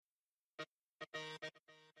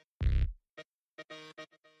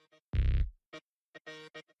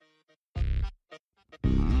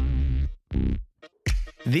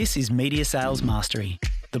This is Media Sales Mastery,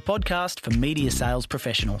 the podcast for media sales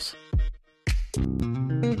professionals.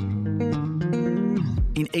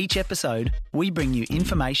 In each episode, we bring you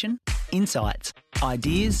information, insights,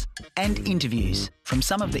 ideas, and interviews from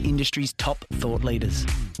some of the industry's top thought leaders.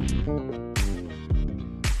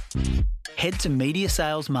 Head to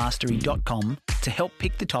mediasalesmastery.com to help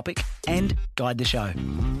pick the topic and guide the show.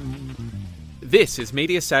 This is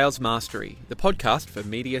Media Sales Mastery, the podcast for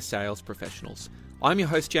media sales professionals. I'm your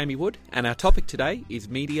host, Jamie Wood, and our topic today is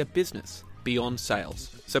media business beyond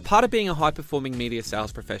sales. So part of being a high-performing media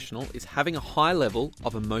sales professional is having a high level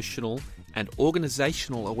of emotional and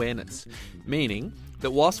organisational awareness, meaning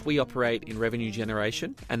that whilst we operate in revenue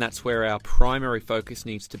generation, and that's where our primary focus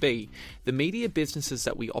needs to be, the media businesses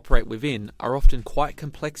that we operate within are often quite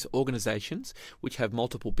complex organisations which have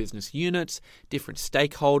multiple business units, different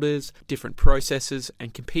stakeholders, different processes,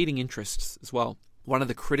 and competing interests as well. One of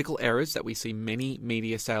the critical errors that we see many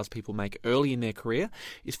media salespeople make early in their career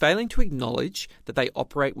is failing to acknowledge that they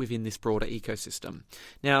operate within this broader ecosystem.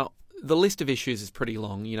 Now, the list of issues is pretty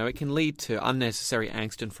long. It can lead to unnecessary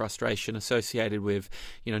angst and frustration associated with,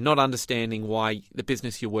 not understanding why the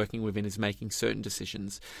business you're working within is making certain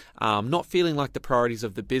decisions, not feeling like the priorities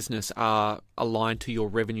of the business are aligned to your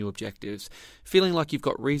revenue objectives, feeling like you've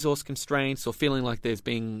got resource constraints, or feeling like there's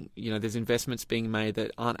investments being made that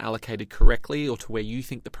aren't allocated correctly or to where you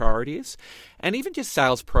think the priority is, and even just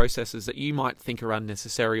sales processes that you might think are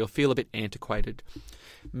unnecessary or feel a bit antiquated.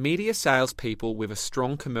 Media salespeople with a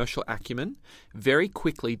strong commercial acumen very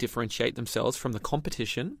quickly differentiate themselves from the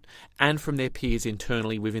competition and from their peers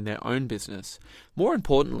internally within their own business. More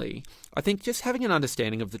importantly, I think just having an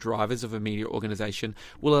understanding of the drivers of a media organisation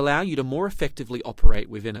will allow you to more effectively operate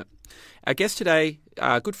within it. Our guest today,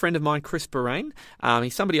 a good friend of mine, Chris Boraine.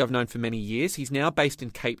 He's somebody I've known for many years. He's now based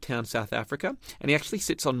in Cape Town, South Africa, and he actually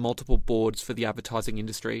sits on multiple boards for the advertising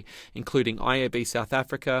industry, including IAB South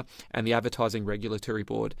Africa and the Advertising Regulatory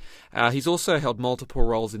Board. He's also held multiple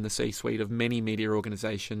roles in the C-suite of many media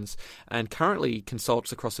organisations and currently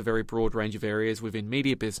consults across a very broad range of areas within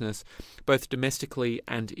media business, both domestically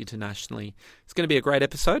and internationally. It's going to be a great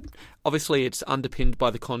episode. Obviously, it's underpinned by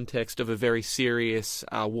the context of a very serious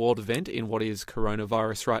world event in what is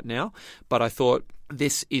coronavirus right now, but I thought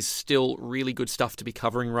this is still really good stuff to be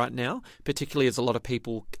covering right now, particularly as a lot of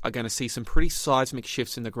people are going to see some pretty seismic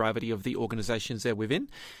shifts in the gravity of the organisations they're within.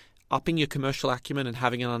 Upping your commercial acumen and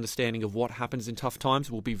having an understanding of what happens in tough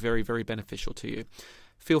times will be very, very beneficial to you.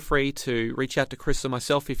 Feel free to reach out to Chris or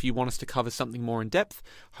myself if you want us to cover something more in depth.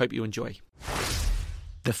 Hope you enjoy.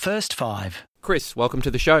 The first five. Chris, welcome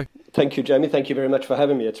to the show. Thank you, Jamie. Thank you very much for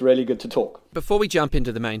having me. It's really good to talk. Before we jump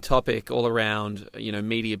into the main topic all around,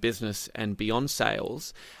 media business and beyond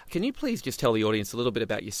sales, can you please just tell the audience a little bit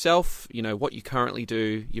about yourself, what you currently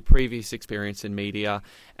do, your previous experience in media,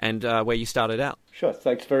 and where you started out? Sure.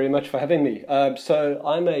 Thanks very much for having me. So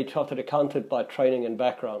I'm a chartered accountant by training and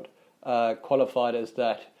background, qualified as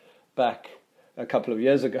that back a couple of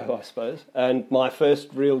years ago, I suppose. And my first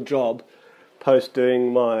real job post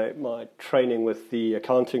doing my training with the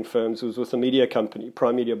accounting firms was with a media company,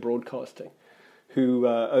 Prime Media Broadcasting, who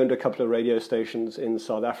owned a couple of radio stations in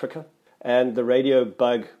South Africa. And the radio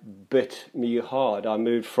bug bit me hard. I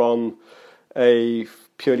moved from a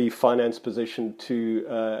purely finance position to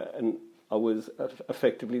I was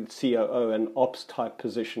effectively the COO, an ops type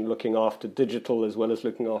position, looking after digital as well as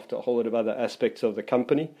looking after a whole lot of other aspects of the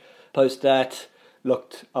company. Post that,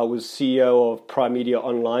 I was CEO of Prime Media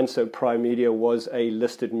Online, so Prime Media was a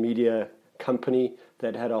listed media company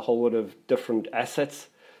that had a whole lot of different assets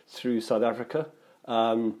through South Africa,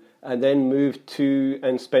 and then moved to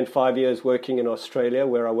and spent 5 years working in Australia,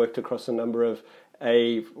 where I worked across a number of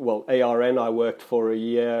ARN. I worked for a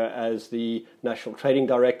year as the National Trading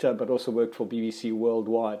Director, but also worked for BBC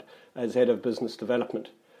Worldwide as Head of Business Development.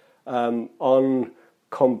 On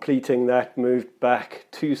completing that, moved back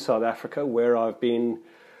to South Africa, where I've been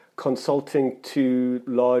consulting to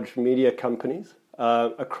large media companies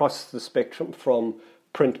across the spectrum, from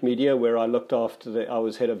print media, where I looked after I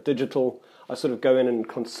was head of digital. I sort of go in and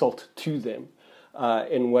consult to them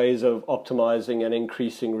in ways of optimizing and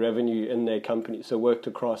increasing revenue in their company. So worked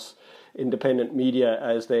across independent media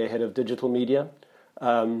as their head of digital media,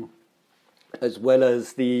 as well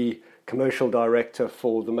as the commercial director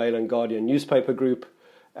for the Mail and Guardian newspaper group.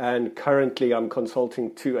 And currently I'm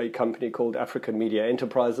consulting to a company called African Media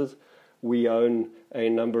Enterprises. We own a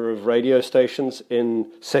number of radio stations in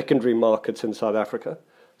secondary markets in South Africa,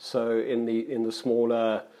 so in the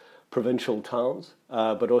smaller provincial towns,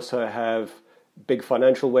 but also have big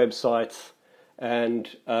financial websites,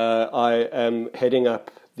 and I am heading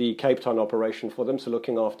up the Cape Town operation for them, so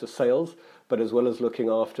looking after sales, but as well as looking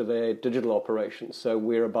after their digital operations. So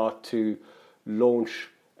we're about to launch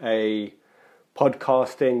a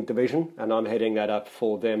podcasting division, and I'm heading that up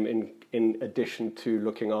for them in addition to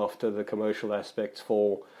looking after the commercial aspects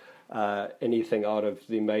for anything out of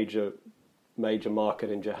the major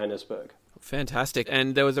market in Johannesburg. Fantastic.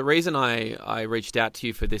 And there was a reason I reached out to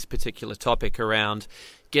you for this particular topic around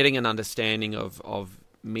getting an understanding of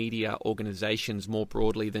media organizations more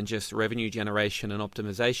broadly than just revenue generation and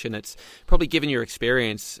optimization. It's probably, given your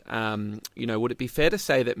experience, would it be fair to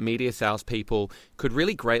say that media salespeople could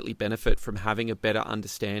really greatly benefit from having a better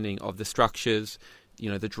understanding of the structures,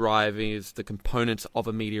 the drivers, the components of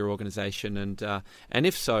a media organization, and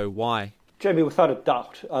if so, why? Jamie, without a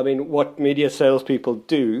doubt. I mean, what media salespeople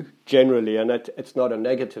do generally, and it's not a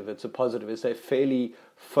negative, it's a positive, is they're fairly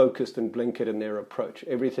focused and blinkered in their approach.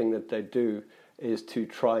 Everything that they do is to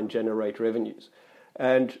try and generate revenues.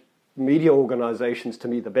 And media organizations, to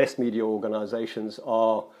me, the best media organizations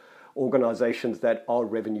are organizations that are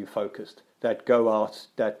revenue focused, that go out,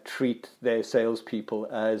 that treat their salespeople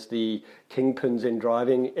as the kingpins in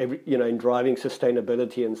driving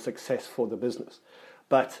sustainability and success for the business.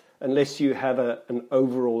 But unless you have an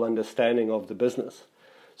overall understanding of the business,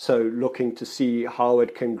 so looking to see how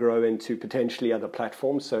it can grow into potentially other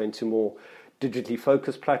platforms, so into more digitally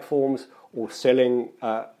focused platforms, or selling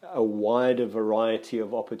a wider variety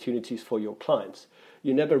of opportunities for your clients,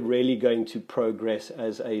 you're never really going to progress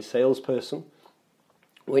as a salesperson.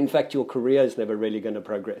 Or in fact, your career is never really going to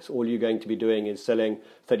progress. All you're going to be doing is selling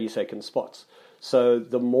 30-second spots. So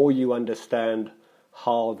the more you understand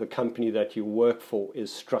how the company that you work for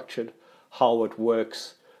is structured, how it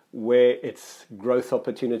works, where its growth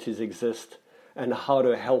opportunities exist, and how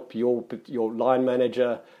to help your line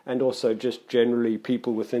manager and also just generally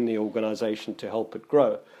people within the organization to help it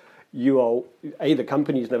grow. You are, A, the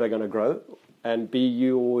company's never going to grow, and B,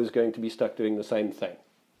 you're always going to be stuck doing the same thing.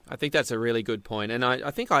 I think that's a really good point. And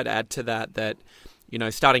I think I'd add to that,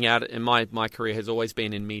 starting out in my career has always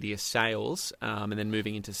been in media sales, and then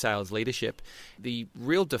moving into sales leadership. The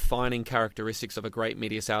real defining characteristics of a great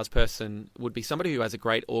media salesperson would be somebody who has a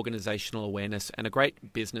great organizational awareness and a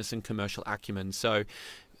great business and commercial acumen. So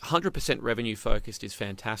 100% revenue focused is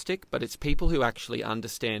fantastic, but it's people who actually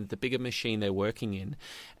understand the bigger machine they're working in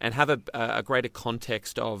and have a greater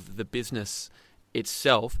context of the business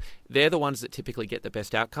itself. They're the ones that typically get the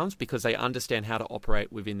best outcomes because they understand how to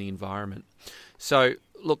operate within the environment. So,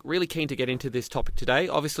 look, really keen to get into this topic today.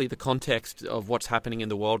 Obviously, the context of what's happening in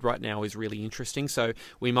the world right now is really interesting. So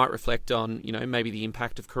we might reflect on, maybe the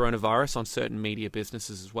impact of coronavirus on certain media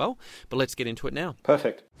businesses as well. But let's get into it now.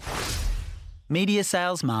 Perfect. Media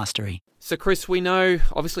Sales Mastery. So, Chris, we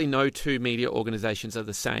obviously no two media organizations are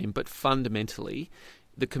the same, but fundamentally,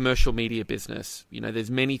 the commercial media business,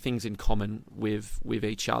 there's many things in common with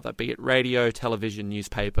each other, be it radio, television,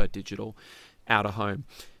 newspaper, digital, out of home.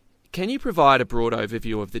 Can you provide a broad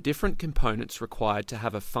overview of the different components required to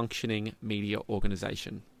have a functioning media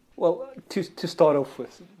organization? Well, to start off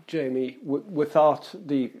with, Jamie, without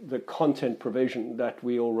the content provision that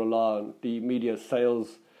we all rely on, the media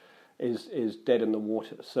sales is dead in the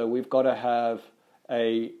water. So we've got to have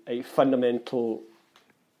a fundamental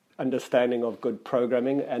understanding of good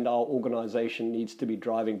programming, and our organization needs to be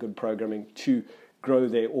driving good programming to grow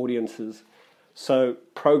their audiences. So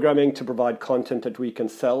programming to provide content that we can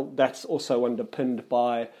sell, that's also underpinned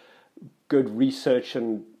by good research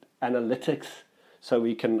and analytics, so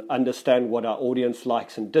we can understand what our audience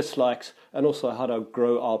likes and dislikes, and also how to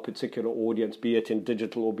grow our particular audience, be it in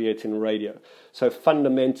digital or be it in radio. So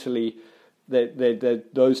fundamentally,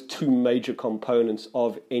 those two major components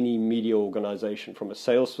of any media organization, from a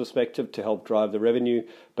sales perspective to help drive the revenue,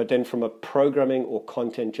 but then from a programming or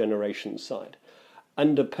content generation side.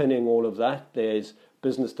 Underpinning all of that, there's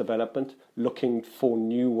business development, looking for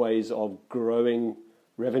new ways of growing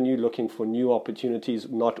revenue, looking for new opportunities,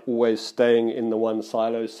 not always staying in the one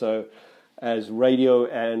silo. So as radio,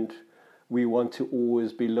 and we want to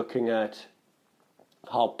always be looking at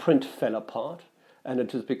how print fell apart. And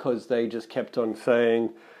it was because they just kept on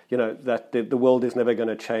saying, that the world is never going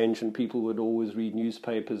to change, and people would always read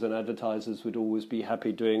newspapers, and advertisers would always be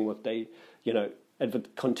happy doing what they,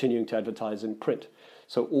 continuing to advertise in print.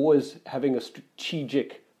 So always having a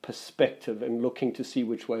strategic perspective and looking to see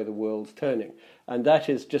which way the world's turning. And that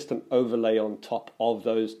is just an overlay on top of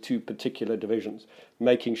those two particular divisions,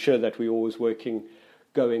 making sure that we're always working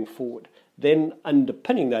going forward. Then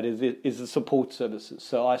underpinning that is the support services.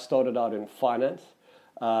 So I started out in finance,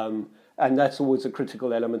 and that's always a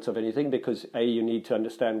critical element of anything, because A, you need to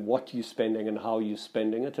understand what you're spending and how you're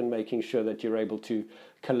spending it, and making sure that you're able to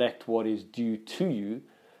collect what is due to you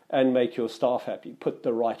and make your staff happy, put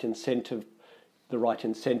the right incentive the right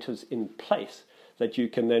incentives in place that you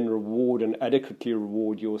can then reward and adequately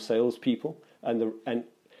reward your salespeople and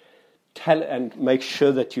make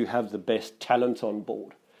sure that you have the best talent on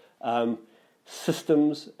board.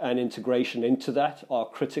 Systems and integration into that are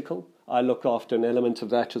critical. I look after an element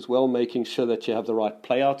of that as well, making sure that you have the right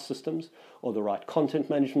playout systems or the right content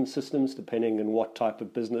management systems, depending on what type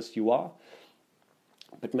of business you are.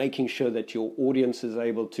 But making sure that your audience is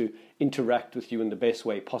able to interact with you in the best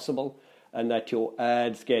way possible, and that your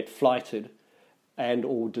ads get flighted and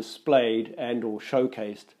or displayed and or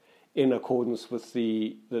showcased in accordance with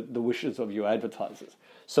the wishes of your advertisers.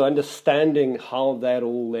 So understanding how that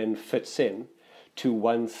all then fits in to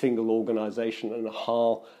one single organization and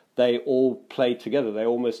how they all play together. They're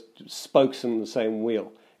almost spokes in the same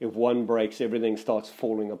wheel. If one breaks, everything starts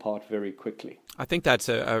falling apart very quickly. I think that's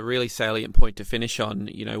a really salient point to finish on.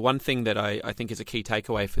 You know, one thing that I think is a key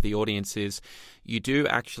takeaway for the audience is you do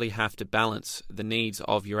actually have to balance the needs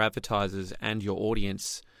of your advertisers and your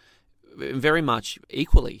audience very much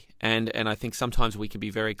equally, and I think sometimes we can be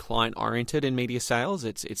very client oriented in media sales.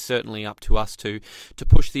 It's certainly up to us to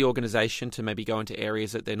push the organization to maybe go into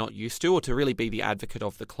areas that they're not used to, or to really be the advocate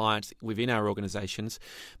of the clients within our organizations,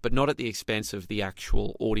 but not at the expense of the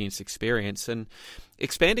actual audience experience. And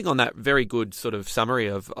expanding on that very good sort of summary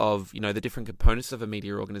of you know, the different components of a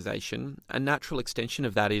media organization, a natural extension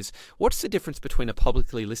of that is, what's the difference between a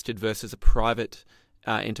publicly listed versus a private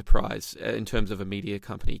enterprise in terms of a media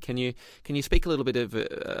company? Can you speak a little bit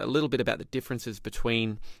about the differences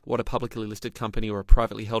between what a publicly listed company or a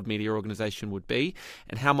privately held media organization would be,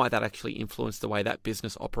 and how might that actually influence the way that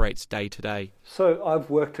business operates day to day? So I've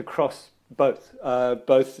worked across both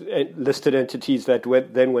listed entities that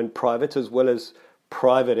then went private, as well as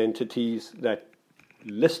private entities that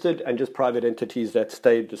listed and just private entities that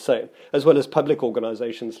stayed the same, as well as public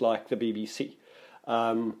organizations like the BBC.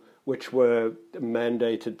 Which were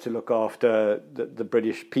mandated to look after the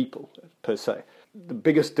British people, per se. The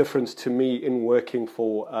biggest difference to me in working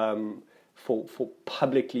for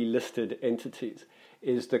publicly listed entities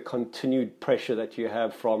is the continued pressure that you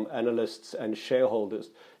have from analysts and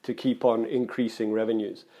shareholders to keep on increasing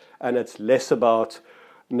revenues. And it's less about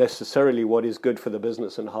necessarily what is good for the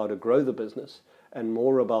business and how to grow the business, and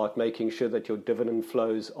more about making sure that your dividend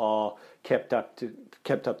flows are kept up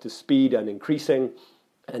to speed and increasing,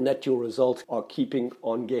 and that your results are keeping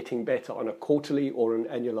on getting better on a quarterly or an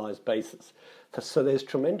annualized basis. So there's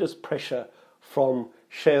tremendous pressure from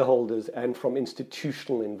shareholders and from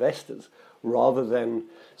institutional investors, rather than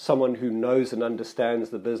someone who knows and understands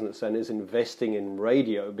the business and is investing in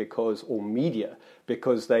radio or media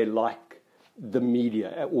because they like the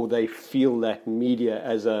media, or they feel that media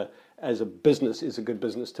as a business is a good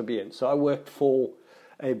business to be in. So I worked for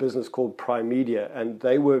a business called Prime Media, and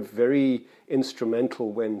they were very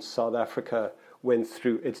instrumental when South Africa went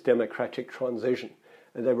through its democratic transition.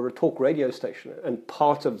 And they were a talk radio station, and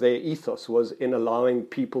part of their ethos was in allowing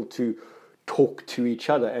people to talk to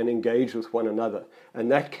each other and engage with one another.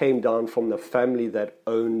 And that came down from the family that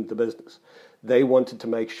owned the business. They wanted to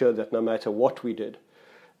make sure that no matter what we did,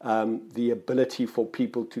 the ability for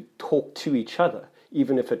people to talk to each other,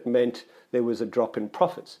 even if it meant there was a drop in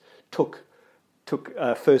profits, took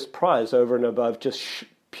first prize over and above just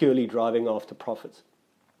purely driving after profits.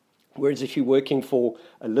 Whereas if you're working for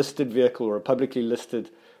a listed vehicle or a publicly listed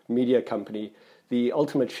media company, the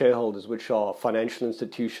ultimate shareholders, which are financial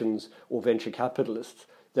institutions or venture capitalists,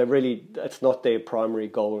 it's not their primary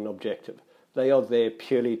goal and objective. They are there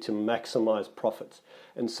purely to maximize profits.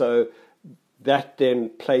 And so that then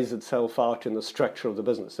plays itself out in the structure of the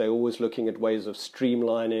business. They're always looking at ways of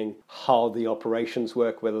streamlining how the operations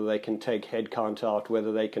work, whether they can take headcount out,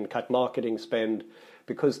 whether they can cut marketing spend,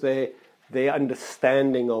 because their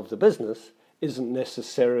understanding of the business isn't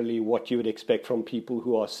necessarily what you would expect from people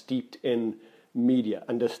who are steeped in media.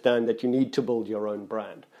 Understand that you need to build your own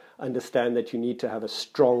brand. Understand that you need to have a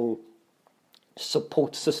strong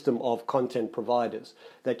support system of content providers,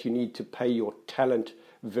 that you need to pay your talent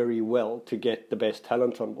very well to get the best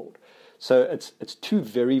talent on board. So it's two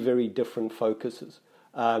very, very different focuses.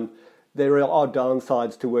 There are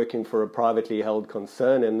downsides to working for a privately held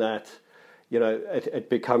concern in that, it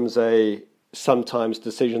becomes sometimes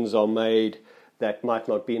decisions are made that might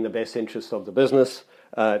not be in the best interest of the business.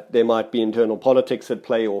 There might be internal politics at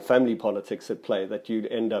play or family politics at play that you'd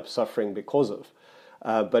end up suffering because of.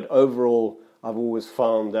 But overall, I've always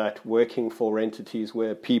found that working for entities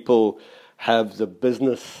where people have the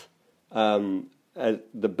business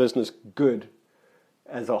good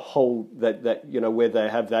as a whole, that where they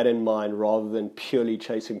have that in mind rather than purely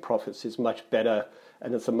chasing profits, is much better,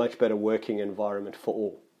 and it's a much better working environment for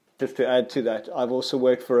all. just to add to that, I've also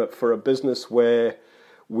worked for a business where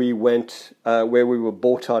we were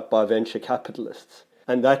bought out by venture capitalists,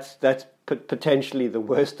 and that's potentially the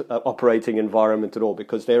worst operating environment at all,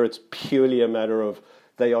 because there it's purely a matter of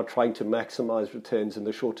they are trying to maximize returns in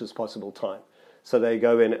the shortest possible time. So they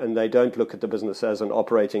go in and they don't look at the business as an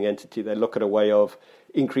operating entity. They look at a way of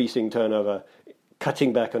increasing turnover,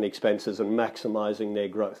 cutting back on expenses and maximizing their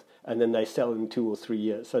growth. And then they sell in 2 or 3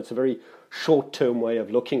 years. So it's a very short-term way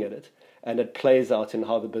of looking at it. And it plays out in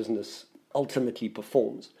how the business ultimately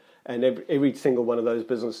performs. And every single one of those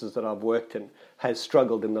businesses that I've worked in has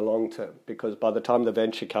struggled in the long term, because by the time the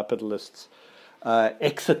venture capitalists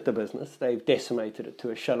exit the business, they've decimated it to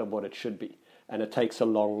a shell of what it should be. And it takes a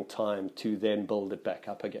long time to then build it back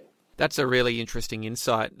up again. That's a really interesting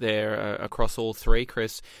insight there across all three,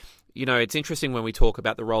 Chris. You know, it's interesting when we talk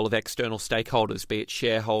about the role of external stakeholders, be it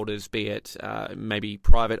shareholders, be it maybe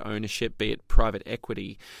private ownership, be it private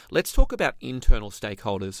equity. Let's talk about internal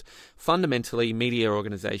stakeholders. Fundamentally, media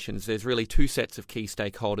organisations, there's really two sets of key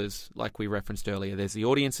stakeholders, like we referenced earlier. There's the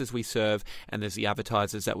audiences we serve, and there's the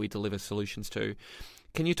advertisers that we deliver solutions to.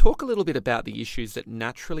 Can you talk a little bit about the issues that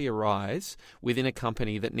naturally arise within a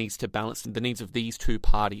company that needs to balance the needs of these two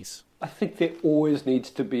parties? I think there always needs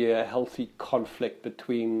to be a healthy conflict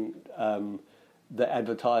between the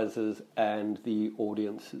advertisers and the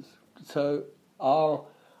audiences. So our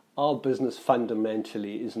business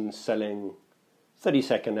fundamentally isn't selling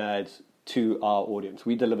 30-second ads to our audience.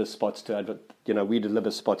 We deliver spots to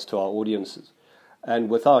our audiences. And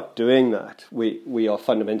without doing that, we are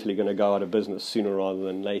fundamentally going to go out of business sooner rather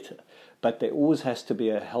than later. But there always has to be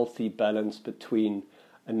a healthy balance between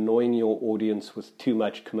annoying your audience with too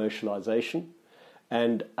much commercialization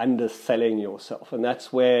and underselling yourself. And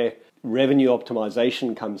that's where revenue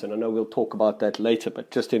optimization comes in. I know we'll talk about that later,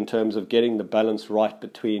 but just in terms of getting the balance right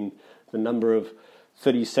between the number of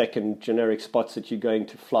 30-second generic spots that you're going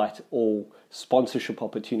to flight or sponsorship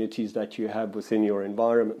opportunities that you have within your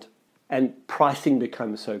environment. And pricing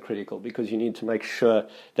becomes so critical, because you need to make sure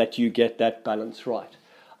that you get that balance right.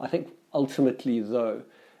 I think ultimately, though,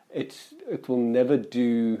 it will never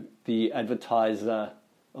do the advertiser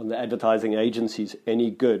or the advertising agencies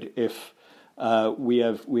any good if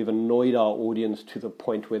we've annoyed our audience to the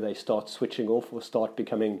point where they start switching off or start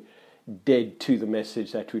becoming dead to the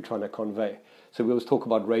message that we're trying to convey. So we always talk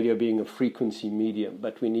about radio being a frequency medium,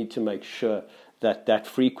 but we need to make sure that that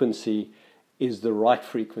frequency is the right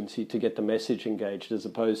frequency to get the message engaged, as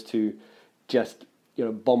opposed to just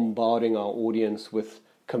bombarding our audience with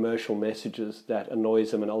commercial messages that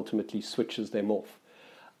annoys them and ultimately switches them off.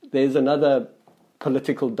 There's another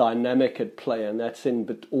political dynamic at play, and that's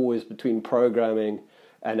always between programming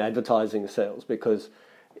and advertising sales, because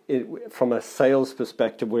from a sales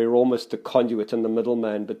perspective, we're almost a conduit and the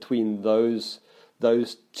middleman between those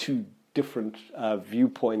two different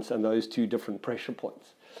viewpoints and those two different pressure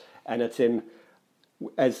points. And it's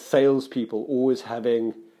as salespeople, always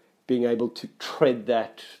being able to tread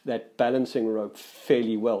that balancing rope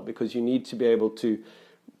fairly well, because you need to be able to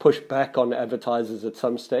push back on advertisers at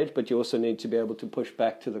some stage, but you also need to be able to push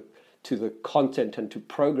back to the content and to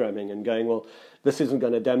programming and going, well, this isn't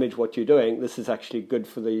going to damage what you're doing. This is actually good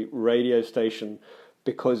for the radio station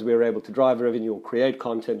because we're able to drive revenue or create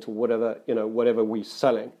content or whatever we're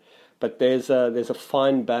selling. But there's a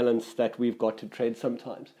fine balance that we've got to tread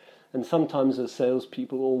sometimes. And sometimes as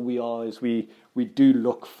salespeople, all we are is we do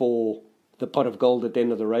look for the pot of gold at the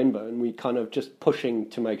end of the rainbow, and we kind of just pushing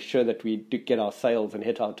to make sure that we do get our sales and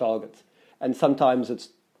hit our targets. And sometimes it's,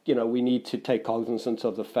 we need to take cognizance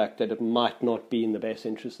of the fact that it might not be in the best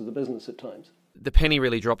interest of the business at times. The penny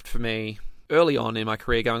really dropped for me early on in my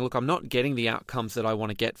career going, look, I'm not getting the outcomes that I want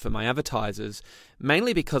to get for my advertisers,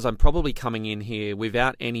 mainly because I'm probably coming in here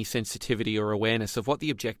without any sensitivity or awareness of what the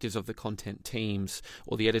objectives of the content teams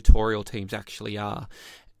or the editorial teams actually are.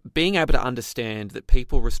 Being able to understand that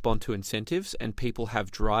people respond to incentives and people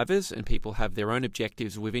have drivers and people have their own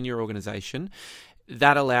objectives within your organization,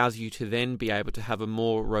 that allows you to then be able to have a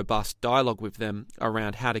more robust dialogue with them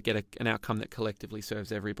around how to get an outcome that collectively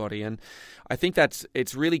serves everybody. And I think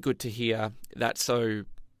it's really good to hear that so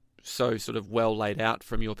sort of well laid out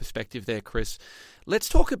from your perspective there, Chris. Let's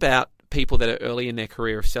talk about people that are early in their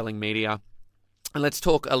career of selling media. And let's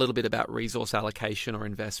talk a little bit about resource allocation or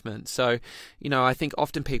investment. So, I think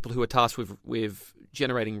often people who are tasked with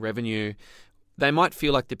generating revenue, they might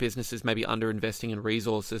feel like the business is maybe underinvesting in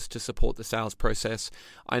resources to support the sales process.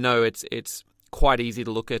 I know it's quite easy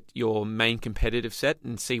to look at your main competitive set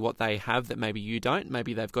and see what they have that maybe you don't.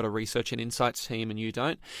 Maybe they've got a research and insights team and you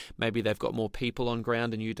don't. Maybe they've got more people on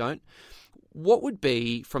ground and you don't. what would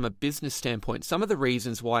be, from a business standpoint, some of the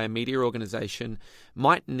reasons why a media organisation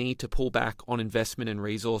might need to pull back on investment and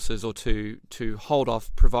resources, or to hold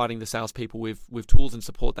off providing the salespeople with tools and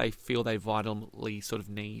support they feel they vitally sort of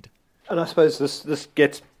need? And I suppose this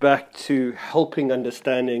gets back to helping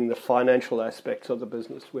understanding the financial aspects of the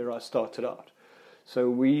business where I started out. So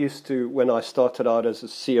we used to, when I started out as a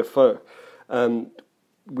CFO,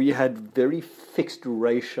 we had very fixed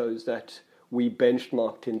ratios that we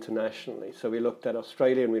benchmarked internationally. So we looked at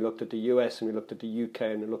Australia, and we looked at the US, and we looked at the UK,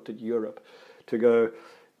 and we looked at Europe to go,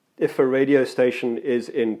 if a radio station is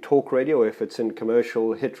in talk radio, if it's in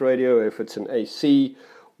commercial hit radio, if it's in AC,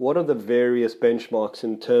 what are the various benchmarks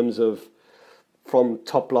in terms of, from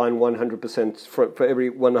top line 100%, for every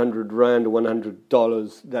 100 Rand or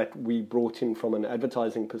 $100 that we brought in from an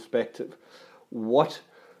advertising perspective, what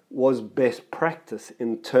was best practice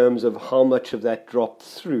in terms of how much of that dropped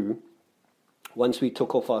through once we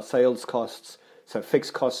took off our sales costs, so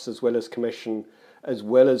fixed costs as well as commission, as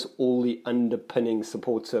well as all the underpinning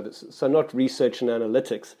support services. So not research and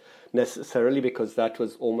analytics necessarily, because that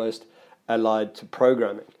was almost allied to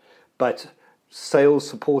programming, but sales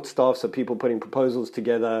support staff, so people putting proposals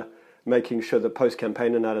together, making sure the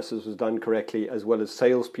post-campaign analysis was done correctly, as well as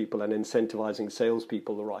salespeople and incentivizing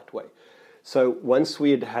salespeople the right way. So once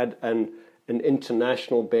we had an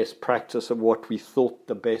international best practice of what we thought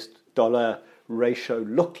the best dollar ratio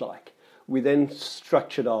looked like, we then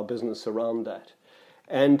structured our business around that.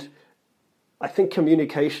 And I think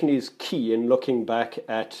communication is key in looking back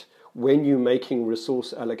at when you're making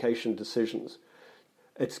resource allocation decisions.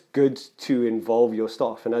 It's good to involve your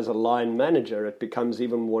staff. And as a line manager, it becomes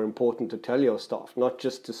even more important to tell your staff, not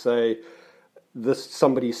just to say, this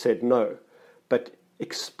somebody said no, but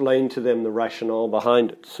explain to them the rationale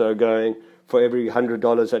behind it. So going, for every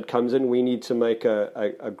 $100 that comes in, we need to make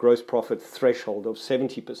a gross profit threshold of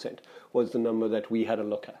 70% was the number that we had a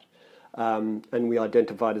look at. And we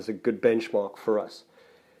identified as a good benchmark for us.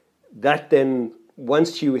 That then,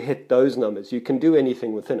 once you hit those numbers, you can do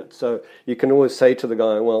anything within it. So you can always say to the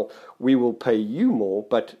guy, well, we will pay you more,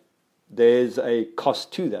 but there's a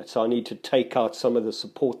cost to that. So I need to take out some of the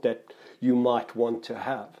support that you might want to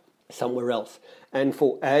have somewhere else. And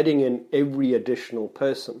for adding in every additional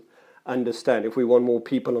person, understand if we want more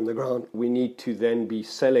people on the ground, we need to then be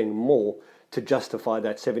selling more to justify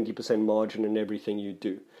that 70% margin in everything you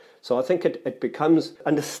do. So I think it becomes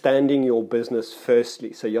understanding your business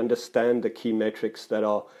firstly. So you understand the key metrics that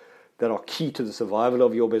are key to the survival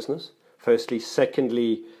of your business. Firstly.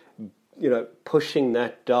 Secondly, pushing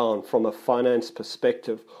that down from a finance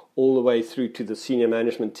perspective all the way through to the senior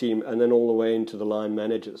management team, and then all the way into the line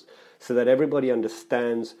managers, so that everybody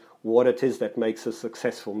understands what it is that makes a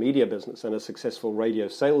successful media business and a successful radio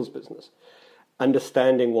sales business.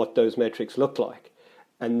 Understanding what those metrics look like,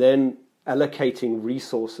 and then allocating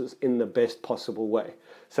resources in the best possible way.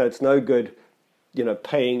 So it's no good,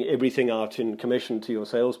 paying everything out in commission to your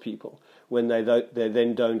salespeople when they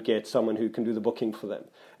then don't get someone who can do the booking for them,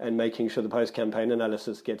 and making sure the post-campaign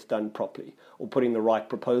analysis gets done properly, or putting the right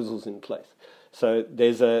proposals in place. So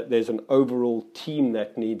there's an overall team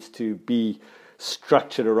that needs to be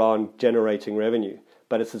structured around generating revenue.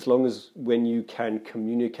 But it's as long as when you can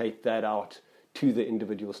communicate that out to the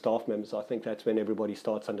individual staff members, I think that's when everybody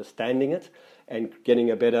starts understanding it and getting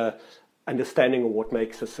a better understanding of what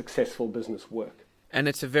makes a successful business work. And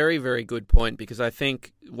it's a very, very good point, because I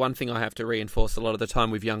think one thing I have to reinforce a lot of the time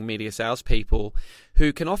with young media salespeople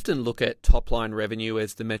who can often look at top-line revenue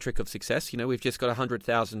as the metric of success. We've just got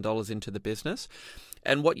 $100,000 into the business.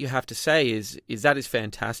 And what you have to say is that is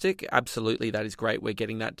fantastic. Absolutely, that is great. We're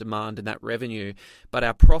getting that demand and that revenue. But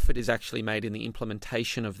our profit is actually made in the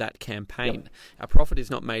implementation of that campaign. Yep. Our profit is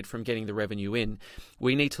not made from getting the revenue in.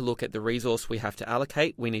 We need to look at the resource we have to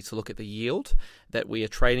allocate. We need to look at the yield that we are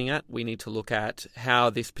trading at. We need to look at how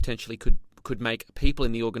this potentially could make people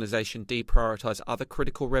in the organization deprioritize other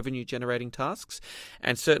critical revenue generating tasks.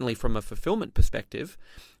 And certainly from a fulfillment perspective,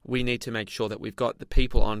 we need to make sure that we've got the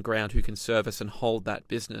people on ground who can service and hold that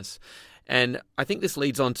business. And I think this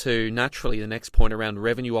leads on to naturally the next point around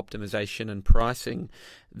revenue optimization and pricing.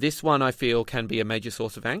 This one I feel can be a major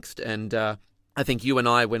source of angst, and I think you and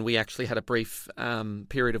I, when we actually had a brief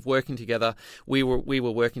period of working together, we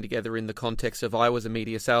were working together in the context of I was a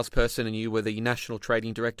media salesperson and you were the national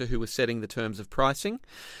trading director who was setting the terms of pricing.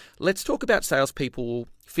 Let's talk about salespeople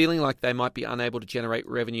feeling like they might be unable to generate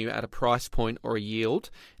revenue at a price point or a yield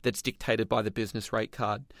that's dictated by the business rate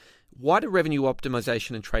card. Why do revenue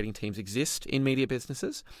optimization and trading teams exist in media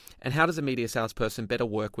businesses? And how does a media salesperson better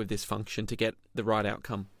work with this function to get the right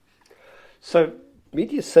outcome? So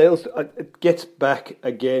Media sales, it gets back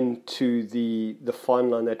again to the fine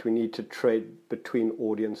line that we need to trade between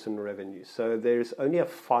audience and revenue. So there's only a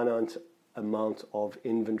finite amount of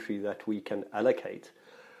inventory that we can allocate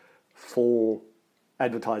for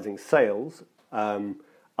advertising sales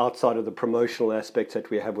outside of the promotional aspects that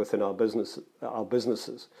we have within our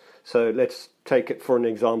businesses. So let's take it for an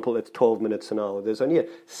example, it's 12 minutes an hour. There's only a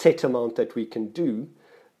set amount that we can do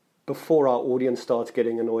before our audience starts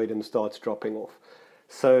getting annoyed and starts dropping off.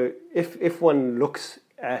 So if one looks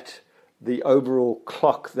at the overall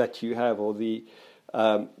clock that you have, or the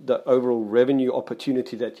overall revenue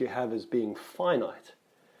opportunity that you have as being finite,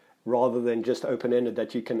 rather than just open-ended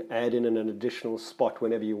that you can add in an additional spot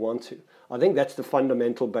whenever you want to, I think that's the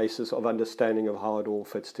fundamental basis of understanding of how it all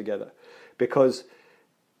fits together. Because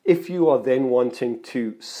if you are then wanting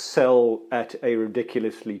to sell at a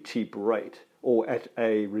ridiculously cheap rate or at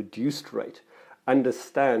a reduced rate,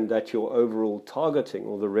 understand that your overall targeting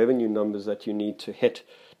or the revenue numbers that you need to hit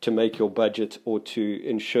to make your budget or to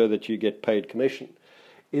ensure that you get paid commission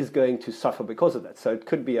is going to suffer because of that. So it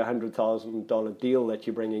could be a $100,000 deal that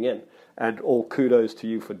you're bringing in, and all kudos to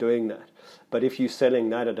you for doing that. But if you're selling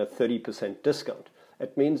that at a 30% discount,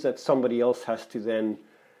 it means that somebody else has to then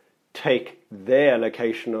take their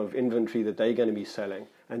allocation of inventory that they're going to be selling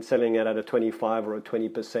and selling it at a 25 or a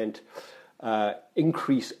 20%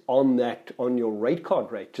 increase on your rate card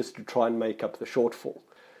rate, just to try and make up the shortfall.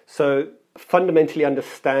 So fundamentally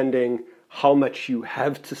understanding how much you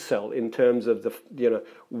have to sell in terms of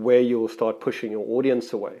where you'll start pushing your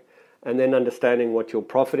audience away, and then understanding what your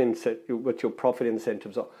profit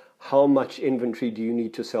incentives are. How much inventory do you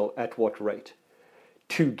need to sell at what rate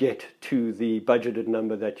to get to the budgeted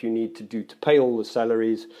number that you need to do to pay all the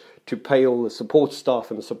salaries, to pay all the support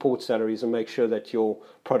staff and the support salaries, and make sure that your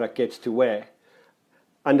product gets to where.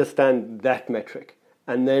 Understand that metric,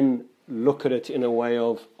 and then look at it in a way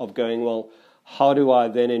of going, well, how do I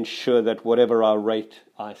then ensure that whatever our rate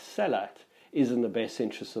I sell at is in the best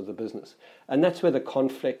interest of the business? And that's where the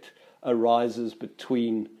conflict arises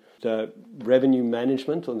between the revenue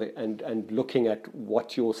management and looking at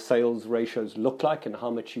what your sales ratios look like and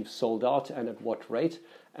how much you've sold out and at what rate,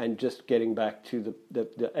 and just getting back to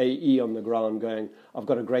the AE on the ground going, I've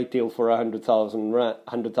got a great deal for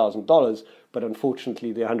 $100,000, but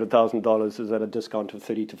unfortunately the $100,000 is at a discount of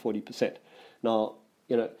 30 to 40%. Now,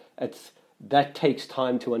 that takes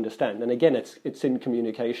time to understand. And again, it's in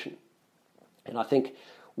communication. And I think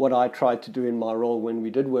what I tried to do in my role when we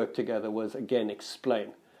did work together was, again,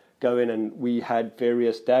 explain. Go in, and we had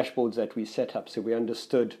various dashboards that we set up, so we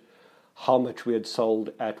understood how much we had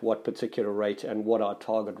sold at what particular rate and what our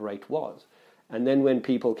target rate was. And then when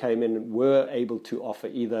people came in and were able to offer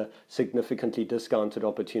either significantly discounted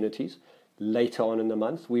opportunities later on in the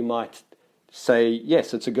month, we might say,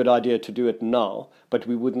 yes, it's a good idea to do it now, but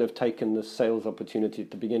we wouldn't have taken the sales opportunity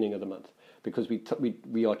at the beginning of the month, because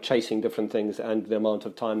we are chasing different things, and the amount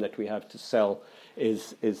of time that we have to sell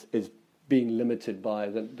is being limited by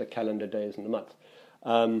the calendar days in the month.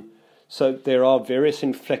 So there are various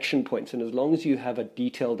inflection points, and as long as you have a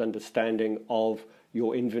detailed understanding of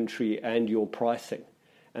your inventory and your pricing,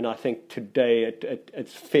 and I think today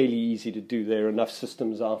it's fairly easy to do. There are enough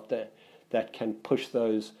systems out there that can push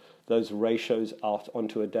those ratios out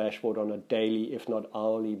onto a dashboard on a daily, if not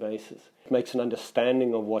hourly basis. It makes an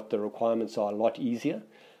understanding of what the requirements are a lot easier,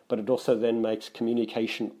 but it also then makes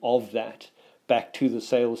communication of that back to the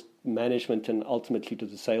sales management and ultimately to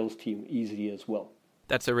the sales team easy as well.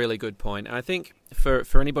 That's a really good point. And I think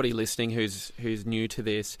for anybody listening who's new to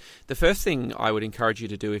this, the first thing I would encourage you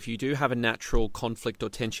to do if you do have a natural conflict or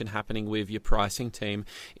tension happening with your pricing team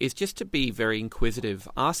is just to be very inquisitive.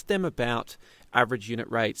 Ask them about average unit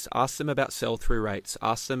rates, ask them about sell-through rates,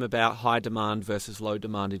 ask them about high demand versus low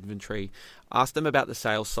demand inventory, ask them about the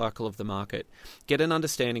sales cycle of the market, get an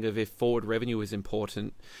understanding of if forward revenue is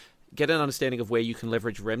important, get an understanding of where you can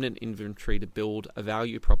leverage remnant inventory to build a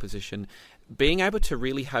value proposition. Being able to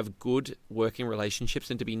really have good working relationships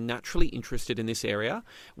and to be naturally interested in this area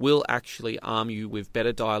will actually arm you with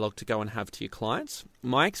better dialogue to go and have to your clients.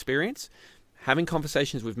 My experience, having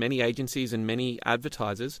conversations with many agencies and many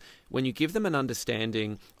advertisers, when you give them an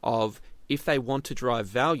understanding of if they want to drive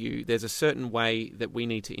value, there's a certain way that we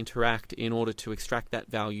need to interact in order to extract that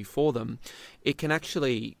value for them, it can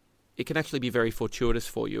actually be very fortuitous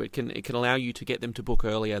for you. It can allow you to get them to book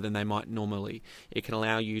earlier than they might normally. It can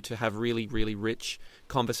allow you to have really, really rich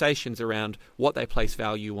conversations around what they place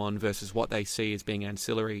value on versus what they see as being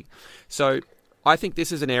ancillary. So I think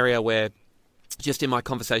this is an area where just in my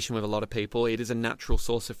conversation with a lot of people, it is a natural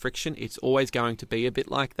source of friction. It's always going to be a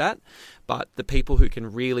bit like that. But the people who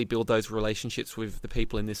can really build those relationships with the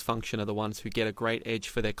people in this function are the ones who get a great edge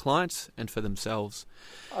for their clients and for themselves.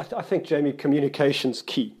 I think, Jamie, communication's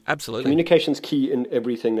key. Absolutely. Communication's key in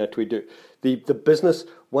everything that we do. The business,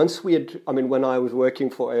 once we had, when I was working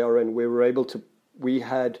for ARN, we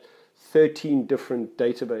had 13 different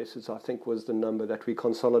databases, I think was the number that we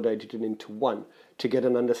consolidated it into one to get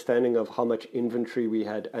an understanding of how much inventory we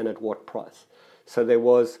had and at what price. So there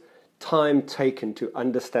was time taken to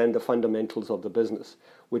understand the fundamentals of the business,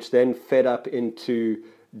 which then fed up into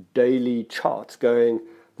daily charts going,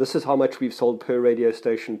 this is how much we've sold per radio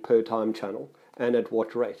station, per time channel, and at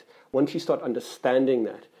what rate. Once you start understanding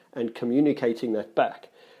that and communicating that back,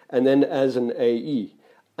 and then as an AE,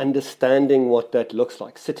 understanding what that looks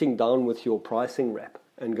like, sitting down with your pricing rep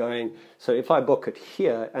and going, so if I book it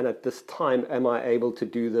here and at this time, am I able to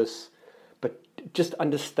do this? But just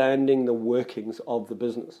understanding the workings of the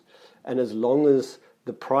business. And as long as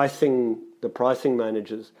the pricing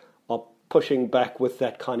managers are pushing back with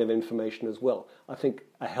that kind of information as well, I think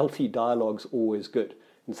a healthy dialogue's always good.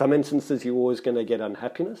 In some instances, you're always going to get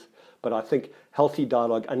unhappiness, but I think healthy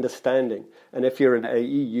dialogue, understanding, and if you're an AE,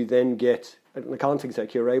 you then get an account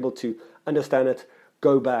exec, you're able to understand it,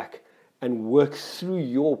 go back and work through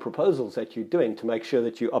your proposals that you're doing to make sure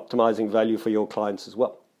that you're optimizing value for your clients as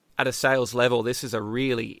well. At a sales level, this is a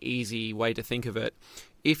really easy way to think of it.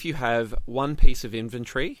 If you have one piece of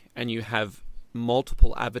inventory and you have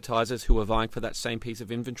multiple advertisers who are vying for that same piece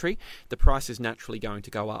of inventory, the price is naturally going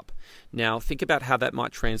to go up. Now, think about how that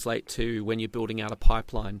might translate to when you're building out a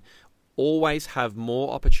pipeline. Always have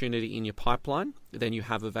more opportunity in your pipeline than you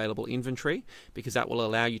have available inventory, because that will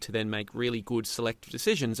allow you to then make really good selective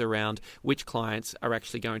decisions around which clients are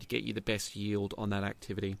actually going to get you the best yield on that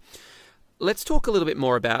activity. Let's talk a little bit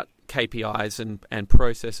more about KPIs and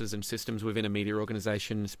processes and systems within a media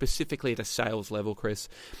organization, specifically at a sales level, Chris.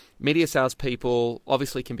 Media salespeople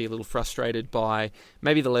obviously can be a little frustrated by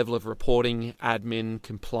maybe the level of reporting, admin,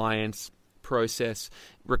 compliance, process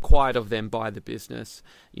required of them by the business.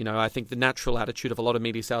 I think the natural attitude of a lot of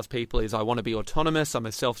media salespeople is, I want to be autonomous, I'm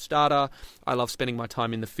a self-starter, I love spending my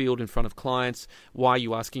time in the field in front of clients. Why are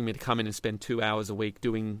you asking me to come in and spend 2 hours a week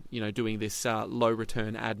doing this low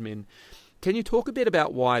return admin? Can you talk a bit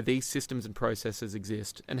about why these systems and processes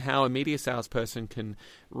exist and how a media salesperson can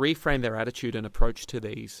reframe their attitude and approach to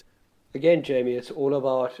these? Again, Jamie, it's all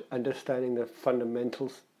about understanding the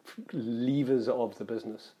fundamental levers of the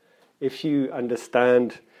business. If you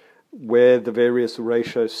understand where the various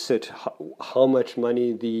ratios sit, how much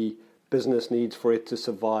money the business needs for it to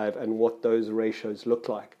survive and what those ratios look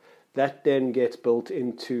like, that then gets built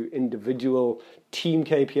into individual team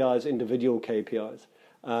KPIs, individual KPIs.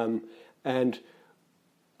 And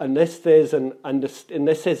unless there's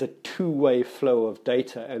a two-way flow of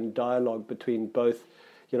data and dialogue between both,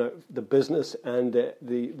 the business and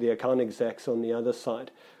the account execs on the other side,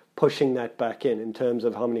 pushing that back in terms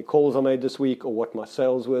of how many calls I made this week or what my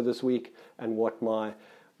sales were this week and what my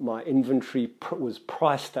inventory was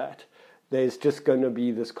priced at, there's just going to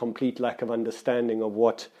be this complete lack of understanding of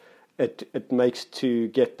what it makes to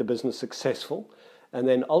get the business successful. And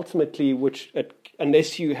then ultimately,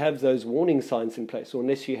 unless you have those warning signs in place or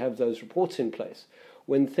unless you have those reports in place,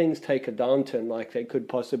 when things take a downturn like they could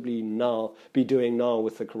possibly now be doing now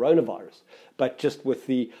with the coronavirus, but just with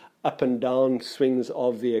the up and down swings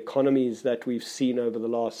of the economies that we've seen over the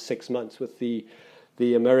last 6 months, with the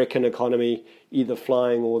American economy either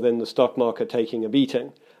flying or then the stock market taking a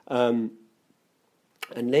beating,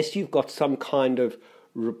 unless you've got some kind of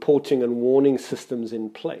reporting and warning systems in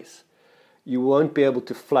place, you won't be able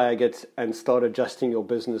to flag it and start adjusting your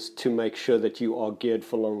business to make sure that you are geared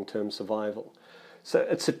for long-term survival. So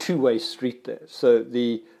it's a two-way street there. So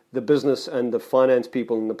the business and the finance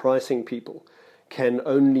people and the pricing people can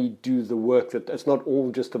only do the work that it's not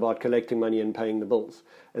all just about collecting money and paying the bills.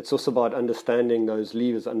 It's also about understanding those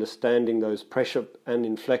levers, understanding those pressure and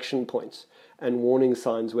inflection points and warning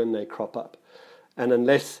signs when they crop up. And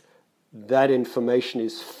unless that information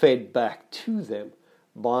is fed back to them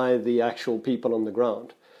by the actual people on the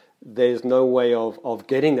ground, there's no way of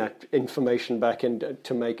getting that information back in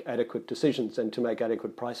to make adequate decisions and to make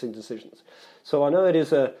adequate pricing decisions. So I know it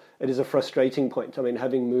is a frustrating point. I mean,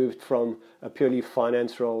 having moved from a purely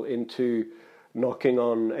finance role into knocking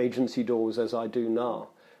on agency doors as I do now,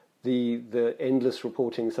 the endless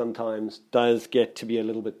reporting sometimes does get to be a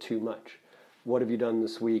little bit too much. What have you done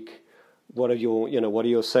this week? What are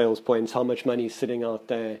your sales points? How much money is sitting out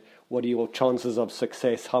there? What are your chances of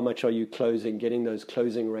success? How much are you closing? Getting those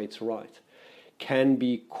closing rates right can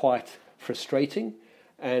be quite frustrating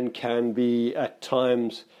and can be at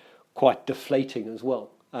times quite deflating as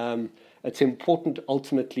well. It's important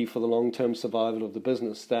ultimately for the long-term survival of the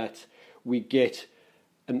business that we get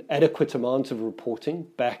an adequate amount of reporting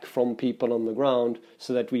back from people on the ground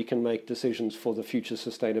so that we can make decisions for the future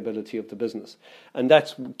sustainability of the business. And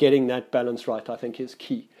that's getting that balance right, I think, is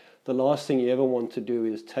key. The last thing you ever want to do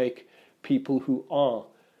is take people who are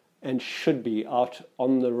and should be out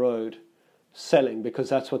on the road selling, because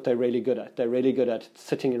that's what they're really good at. They're really good at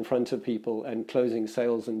sitting in front of people and closing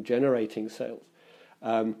sales and generating sales.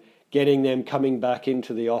 Getting them coming back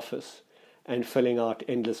into the office and filling out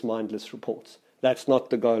endless, mindless reports. That's not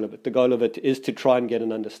the goal of it. The goal of it is to try and get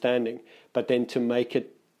an understanding, but then to make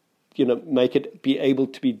it be able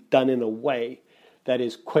to be done in a way that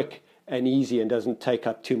is quick and easy and doesn't take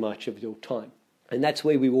up too much of your time. And that's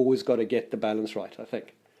where we've always got to get the balance right, I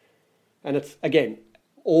think. And it's, again,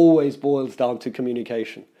 always boils down to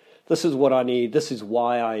communication. This is what I need. This is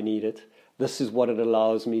why I need it. This is what it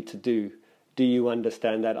allows me to do. Do you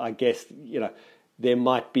understand that? I guess, there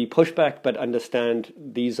might be pushback, but understand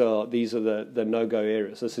these are the no-go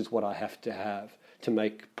areas. This is what I have to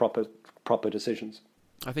make proper decisions.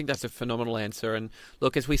 I think that's a phenomenal answer. And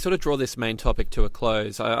look, as we sort of draw this main topic to a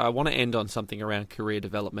close, I want to end on something around career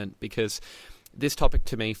development, because this topic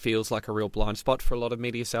to me feels like a real blind spot for a lot of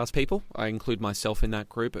media salespeople. I include myself in that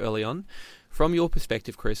group early on. From your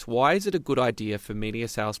perspective, Chris, why is it a good idea for media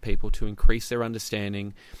salespeople to increase their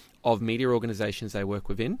understanding of media organizations they work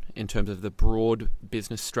within in terms of the broad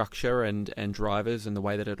business structure and drivers and the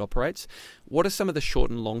way that it operates? What are some of the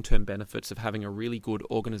short and long-term benefits of having a really good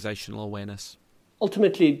organizational awareness?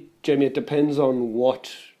 Ultimately, Jamie, it depends on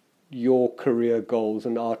what your career goals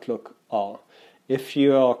and outlook are. If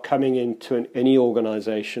you are coming into any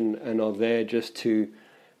organization and are there just to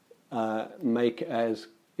make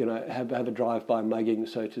have a drive-by mugging,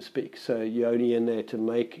 so to speak, so you're only in there to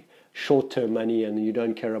make short-term money and you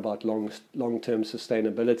don't care about long-term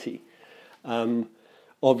sustainability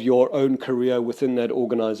of your own career within that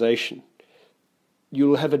organization,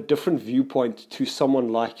 you'll have a different viewpoint to someone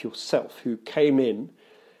like yourself who came in,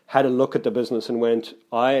 had a look at the business and went,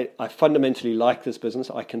 I fundamentally like this business.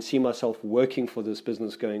 I can see myself working for this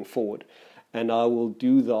business going forward, and I will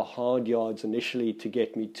do the hard yards initially to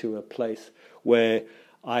get me to a place where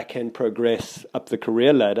I can progress up the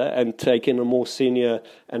career ladder and take in a more senior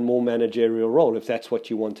and more managerial role, if that's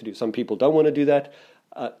what you want to do. Some people don't want to do that.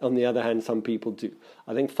 On the other hand, some people do.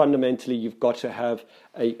 I think fundamentally you've got to have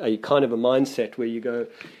a kind of a mindset where you go,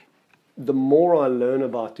 the more I learn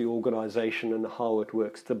about the organization and how it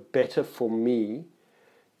works, the better for me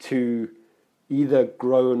to either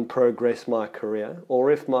grow and progress my career,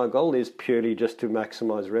 or if my goal is purely just to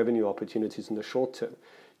maximize revenue opportunities in the short term,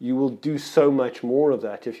 you will do so much more of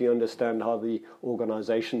that if you understand how the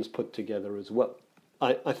organization's put together as well.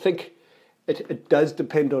 I think it does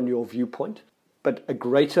depend on your viewpoint, but a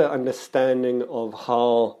greater understanding of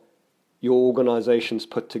how your organization's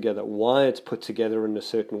put together, why it's put together in a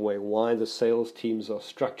certain way, why the sales teams are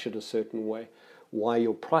structured a certain way, why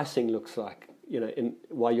your pricing looks like,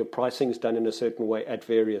 why your pricing is done in a certain way at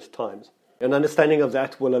various times. An understanding of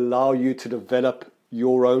that will allow you to develop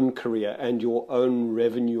your own career and your own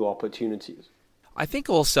revenue opportunities. I think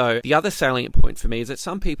also the other salient point for me is that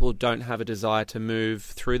some people don't have a desire to move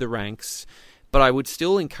through the ranks, but I would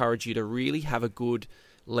still encourage you to really have a good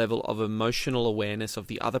level of emotional awareness of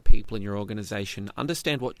the other people in your organization.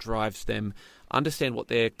 Understand what drives them, understand what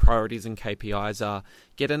their priorities and KPIs are,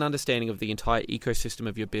 get an understanding of the entire ecosystem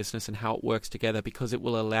of your business and how it works together, because it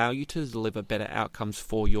will allow you to deliver better outcomes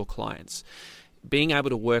for your clients. Being able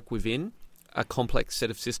to work within a complex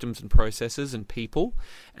set of systems and processes and people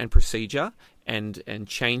and procedure and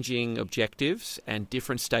changing objectives and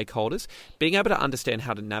different stakeholders, being able to understand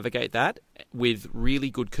how to navigate that with really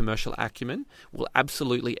good commercial acumen will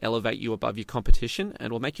absolutely elevate you above your competition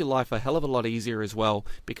and will make your life a hell of a lot easier as well,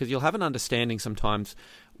 because you'll have an understanding sometimes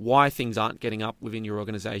why things aren't getting up within your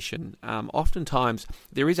organization. Oftentimes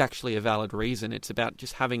there is actually a valid reason. It's about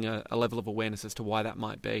just having a level of awareness as to why that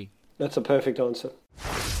might be. That's a perfect answer.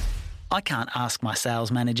 I can't ask my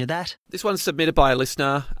sales manager that. This one's submitted by a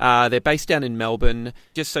listener. They're based down in Melbourne.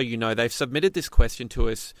 Just so you know, they've submitted this question to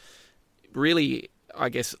us really, I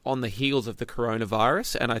guess, on the heels of the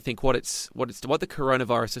coronavirus. And I think what the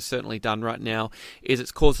coronavirus has certainly done right now is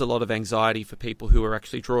it's caused a lot of anxiety for people who are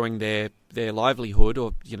actually drawing their livelihood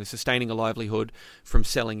or sustaining a livelihood from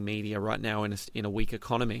selling media right now in a weak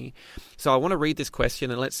economy. So I want to read this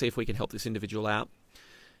question and let's see if we can help this individual out.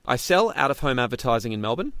 I sell out-of-home advertising in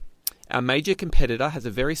Melbourne, Our major competitor has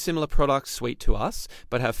a very similar product suite to us,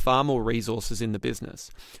 but have far more resources in the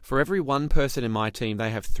business. For every one person in my team, they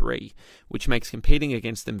have 3, which makes competing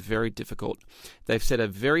against them very difficult. They've set a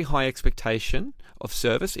very high expectation of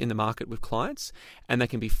service in the market with clients, and they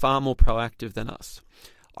can be far more proactive than us.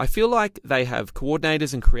 I feel like they have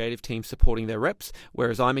coordinators and creative teams supporting their reps,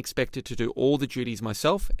 whereas I'm expected to do all the duties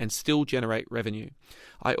myself and still generate revenue.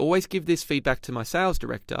 I always give this feedback to my sales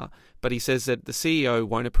director, but he says that the CEO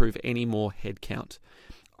won't approve any more headcount.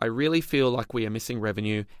 I really feel like we are missing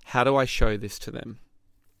revenue. How do I show this to them?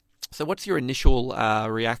 So what's your initial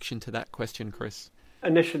reaction to that question, Chris?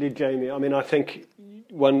 Initially, Jamie, I think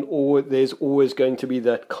there's always going to be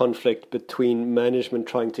that conflict between management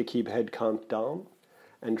trying to keep headcount down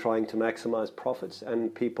and trying to maximize profits,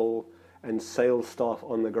 and people and sales staff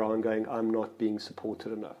on the ground going, I'm not being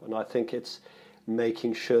supported enough. And I think it's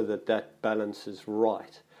making sure that balance is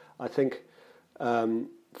right. I think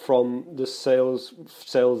from the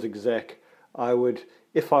sales exec,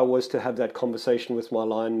 if I was to have that conversation with my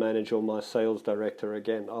line manager or my sales director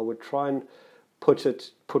again, I would try and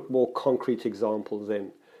put more concrete examples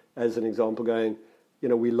in. As an example, going,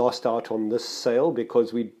 we lost out on this sale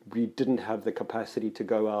because we didn't have the capacity to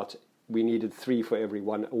go out. We needed 3 for every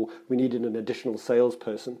one, or we needed an additional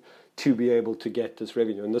salesperson to be able to get this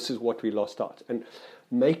revenue. And this is what we lost out. And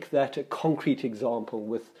make that a concrete example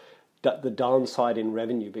with the downside in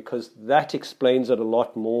revenue, because that explains it a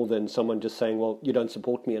lot more than someone just saying, well, you don't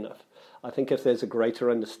support me enough. I think if there's a greater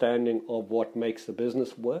understanding of what makes the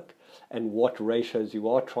business work and what ratios you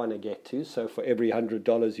are trying to get to, so for every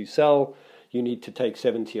 $100 you sell, you need to take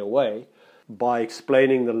 70 away. By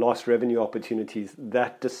explaining the lost revenue opportunities,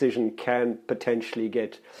 that decision can potentially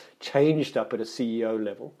get changed up at a CEO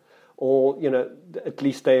level, or at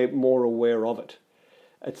least they're more aware of it.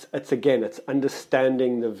 It's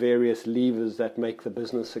understanding the various levers that make the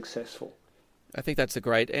business successful. I think that's a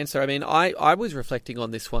great answer. I was reflecting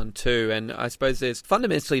on this one too, and I suppose there's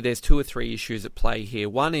 2 or 3 issues at play here.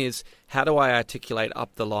 One is, how do I articulate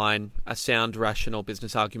up the line a sound, rational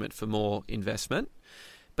business argument for more investment?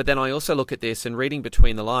 But then I also look at this, and reading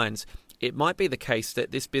between the lines, it might be the case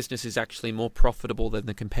that this business is actually more profitable than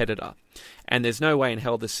the competitor. And there's no way in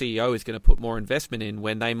hell the CEO is going to put more investment in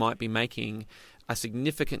when they might be making a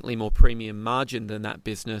significantly more premium margin than that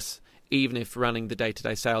business, even if running the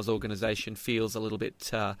day-to-day sales organization feels a little bit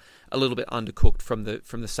undercooked from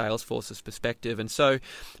the sales force's perspective. And so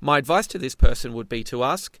my advice to this person would be to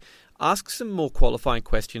ask some more qualifying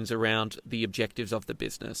questions around the objectives of the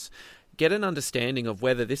business. Get an understanding of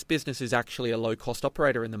whether this business is actually a low-cost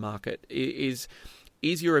operator in the market. Is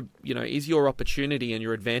your opportunity and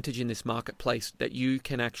your advantage in this marketplace that you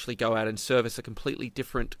can actually go out and service a completely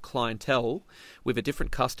different clientele with a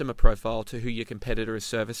different customer profile to who your competitor is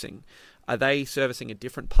servicing? Are they servicing a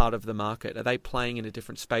different part of the market? Are they playing in a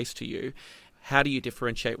different space to you? How do you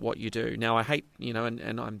differentiate what you do? Now, I hate,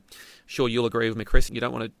 and I'm sure you'll agree with me, Chris, you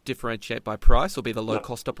don't want to differentiate by price or be the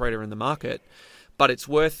low-cost operator in the market, but it's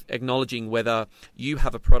worth acknowledging whether you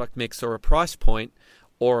have a product mix or a price point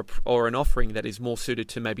or an offering that is more suited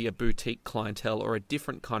to maybe a boutique clientele or a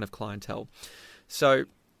different kind of clientele. So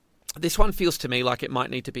this one feels to me like it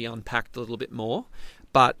might need to be unpacked a little bit more.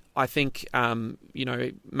 But I think,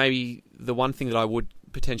 maybe the one thing that I would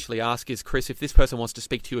potentially ask is, Chris, if this person wants to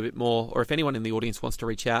speak to you a bit more, or if anyone in the audience wants to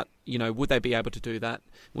reach out, would they be able to do that?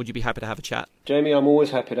 Would you be happy to have a chat? Jamie, I'm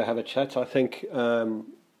always happy to have a chat. I think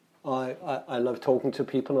I love talking to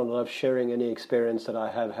people, and I love sharing any experience that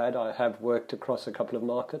I have had. I have worked across a couple of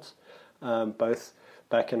markets, both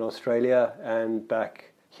back in Australia and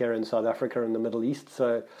back here in South Africa and the Middle East.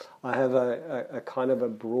 So I have a kind of a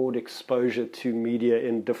broad exposure to media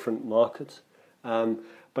in different markets.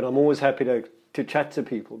 But I'm always happy to chat to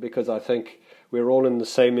people, because I think we're all in the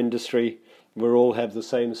same industry. We all have the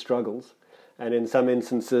same struggles. And in some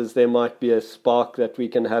instances, there might be a spark that we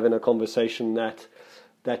can have in a conversation that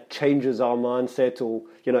changes our mindset, or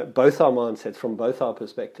both our mindsets from both our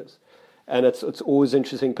perspectives. And it's always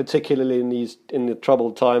interesting, particularly in the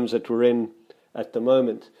troubled times that we're in at the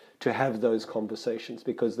moment, to have those conversations,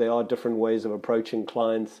 because there are different ways of approaching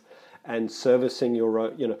clients and servicing your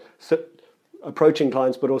approaching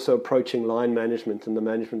clients, but also approaching line management and the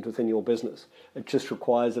management within your business. It just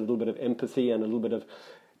requires a little bit of empathy and a little bit of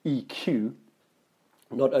EQ,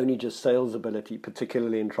 not only just sales ability,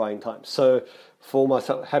 particularly in trying times. So for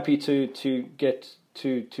myself, happy to get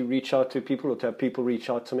to reach out to people, or to have people reach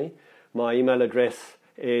out to me. My email address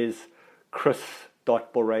is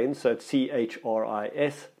chris.borain, so it's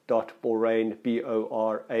chris.borain,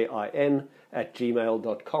 BORAIN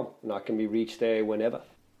 @gmail.com, and I can be reached there whenever.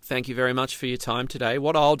 Thank you very much for your time today.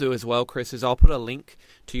 What I'll do as well, Chris, is I'll put a link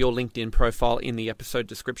to your LinkedIn profile in the episode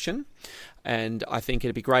description. And I think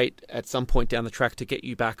it'd be great at some point down the track to get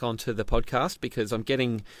you back onto the podcast, because I'm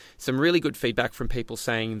getting some really good feedback from people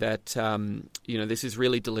saying that, this is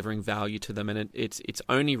really delivering value to them. And it's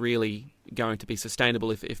only really going to be sustainable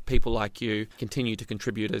if people like you continue to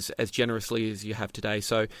contribute as generously as you have today.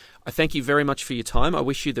 So I thank you very much for your time. I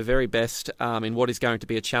wish you the very best in what is going to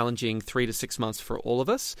be a challenging 3 to 6 months for all of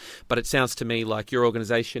us. But it sounds to me like your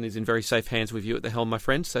organisation is in very safe hands with you at the helm, my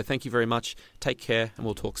friend. So thank you very much. Take care, and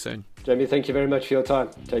we'll talk soon. Jamie, thank you very much for your time.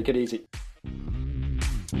 Take it easy.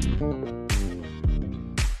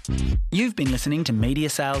 You've been listening to Media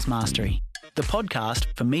Sales Mastery, the podcast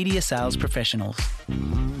for media sales professionals.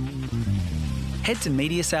 Head to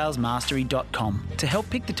MediaSalesMastery.com to help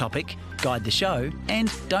pick the topic, guide the show,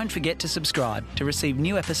 and don't forget to subscribe to receive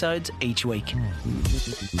new episodes each week.